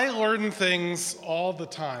learn things all the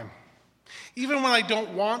time. Even when I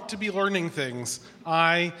don't want to be learning things,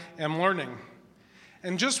 I am learning.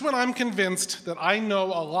 And just when I'm convinced that I know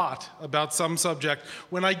a lot about some subject,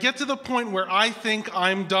 when I get to the point where I think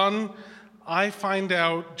I'm done, I find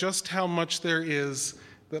out just how much there is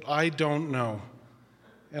that I don't know.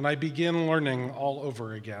 And I begin learning all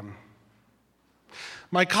over again.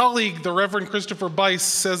 My colleague, the Reverend Christopher Bice,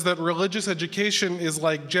 says that religious education is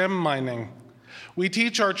like gem mining. We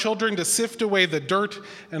teach our children to sift away the dirt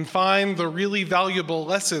and find the really valuable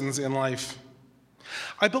lessons in life.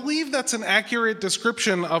 I believe that's an accurate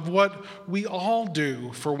description of what we all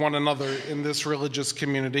do for one another in this religious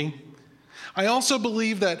community. I also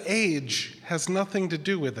believe that age has nothing to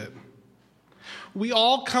do with it. We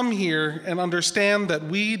all come here and understand that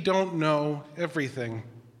we don't know everything.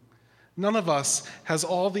 None of us has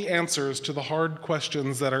all the answers to the hard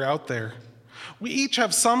questions that are out there. We each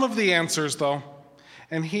have some of the answers, though,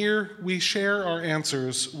 and here we share our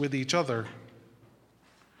answers with each other.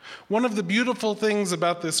 One of the beautiful things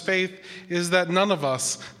about this faith is that none of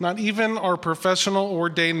us, not even our professional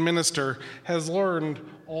ordained minister, has learned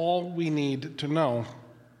all we need to know.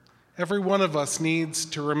 Every one of us needs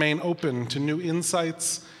to remain open to new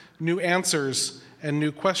insights, new answers, and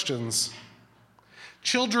new questions.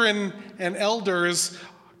 Children and elders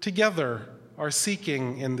together are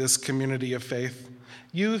seeking in this community of faith.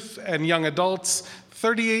 Youth and young adults,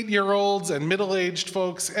 38-year-olds and middle-aged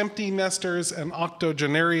folks, empty nesters and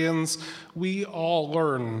octogenarians, we all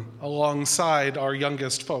learn alongside our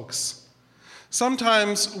youngest folks.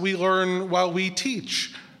 Sometimes we learn while we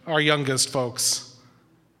teach our youngest folks,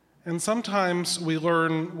 and sometimes we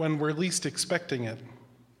learn when we're least expecting it.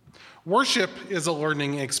 Worship is a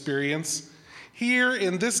learning experience. Here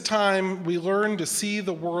in this time, we learn to see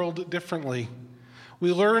the world differently.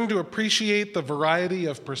 We learn to appreciate the variety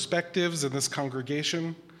of perspectives in this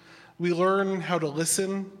congregation. We learn how to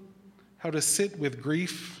listen, how to sit with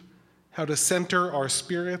grief, how to center our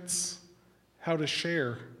spirits, how to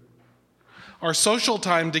share. Our social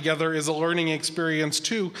time together is a learning experience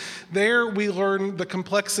too. There we learn the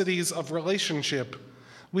complexities of relationship.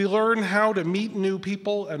 We learn how to meet new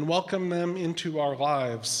people and welcome them into our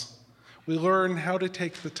lives. We learn how to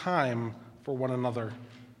take the time for one another.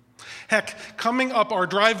 Heck, coming up our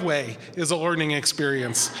driveway is a learning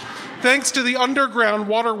experience. Thanks to the underground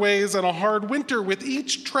waterways and a hard winter, with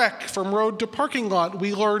each trek from road to parking lot,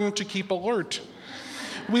 we learn to keep alert.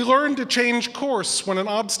 We learn to change course when an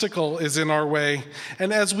obstacle is in our way,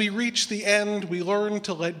 and as we reach the end, we learn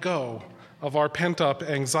to let go of our pent-up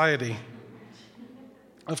anxiety.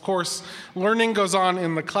 Of course, learning goes on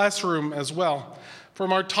in the classroom as well.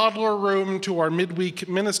 From our toddler room to our midweek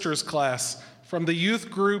ministers class, from the youth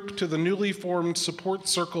group to the newly formed support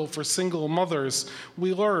circle for single mothers,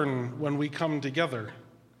 we learn when we come together.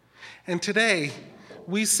 And today,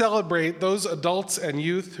 we celebrate those adults and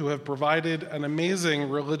youth who have provided an amazing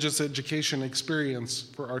religious education experience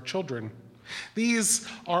for our children. These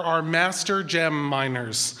are our master gem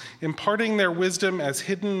miners, imparting their wisdom as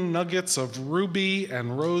hidden nuggets of ruby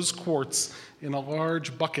and rose quartz in a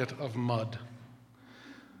large bucket of mud.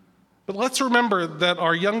 But let's remember that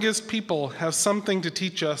our youngest people have something to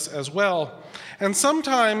teach us as well, and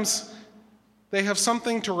sometimes they have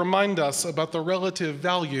something to remind us about the relative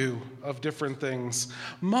value of different things.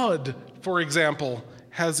 Mud, for example,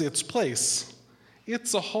 has its place.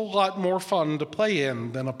 It's a whole lot more fun to play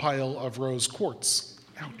in than a pile of rose quartz.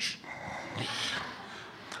 Ouch.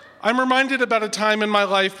 I'm reminded about a time in my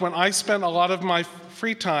life when I spent a lot of my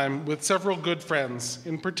free time with several good friends,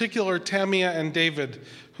 in particular Tamia and David,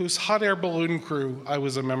 whose hot air balloon crew I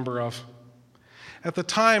was a member of. At the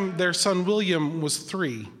time, their son William was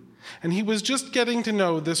 3, and he was just getting to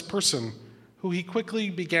know this person, who he quickly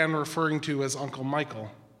began referring to as Uncle Michael.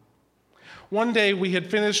 One day, we had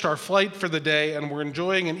finished our flight for the day and were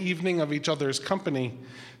enjoying an evening of each other's company.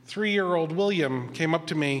 3-year-old William came up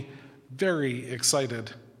to me, very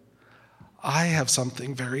excited. "I have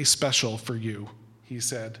something very special for you," he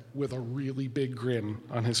said, with a really big grin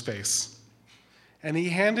on his face. And he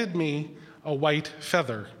handed me a white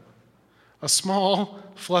feather, a small,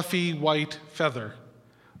 fluffy white feather.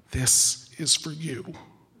 "This is for you,"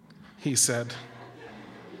 he said.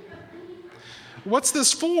 "What's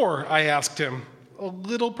this for?" I asked him, a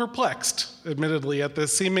little perplexed, admittedly, at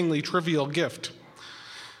this seemingly trivial gift.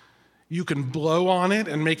 "You can blow on it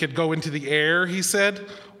and make it go into the air," he said,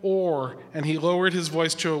 "or," and he lowered his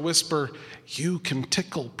voice to a whisper, "you can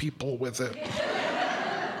tickle people with it."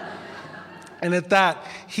 And at that,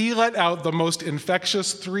 he let out the most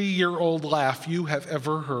infectious 3-year-old laugh you have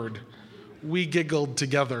ever heard. We giggled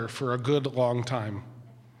together for a good long time.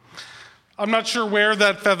 I'm not sure where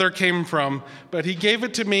that feather came from, but he gave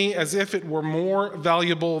it to me as if it were more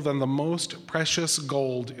valuable than the most precious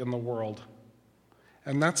gold in the world.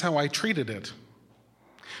 And that's how I treated it.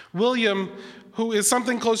 William, who is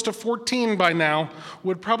something close to 14 by now,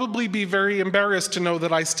 would probably be very embarrassed to know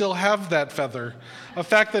that I still have that feather, a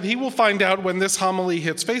fact that he will find out when this homily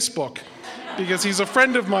hits Facebook, because he's a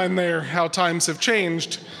friend of mine there, how times have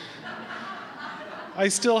changed. I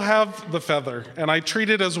still have the feather, and I treat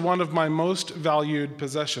it as one of my most valued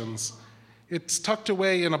possessions. It's tucked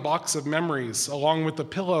away in a box of memories, along with the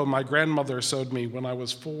pillow my grandmother sewed me when I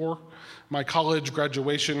was 4, my college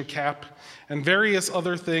graduation cap, and various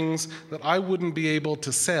other things that I wouldn't be able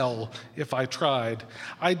to sell if I tried.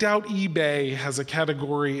 I doubt eBay has a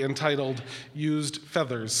category entitled used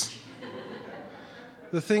feathers.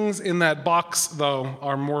 The things in that box, though,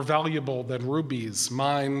 are more valuable than rubies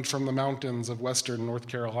mined from the mountains of western North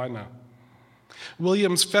Carolina.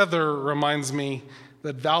 William's feather reminds me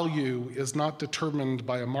that value is not determined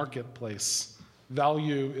by a marketplace.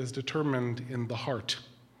 Value is determined in the heart.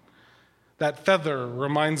 That feather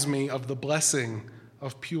reminds me of the blessing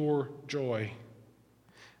of pure joy.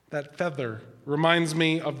 That feather reminds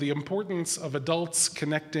me of the importance of adults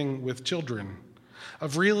connecting with children,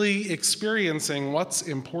 of really experiencing what's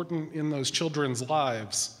important in those children's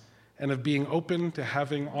lives, and of being open to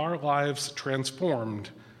having our lives transformed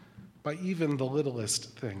by even the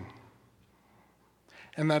littlest thing.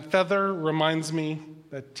 And that feather reminds me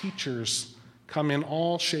that teachers come in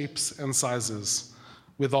all shapes and sizes,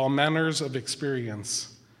 with all manners of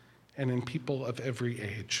experience, and in people of every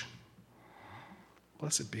age.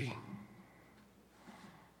 Blessed be.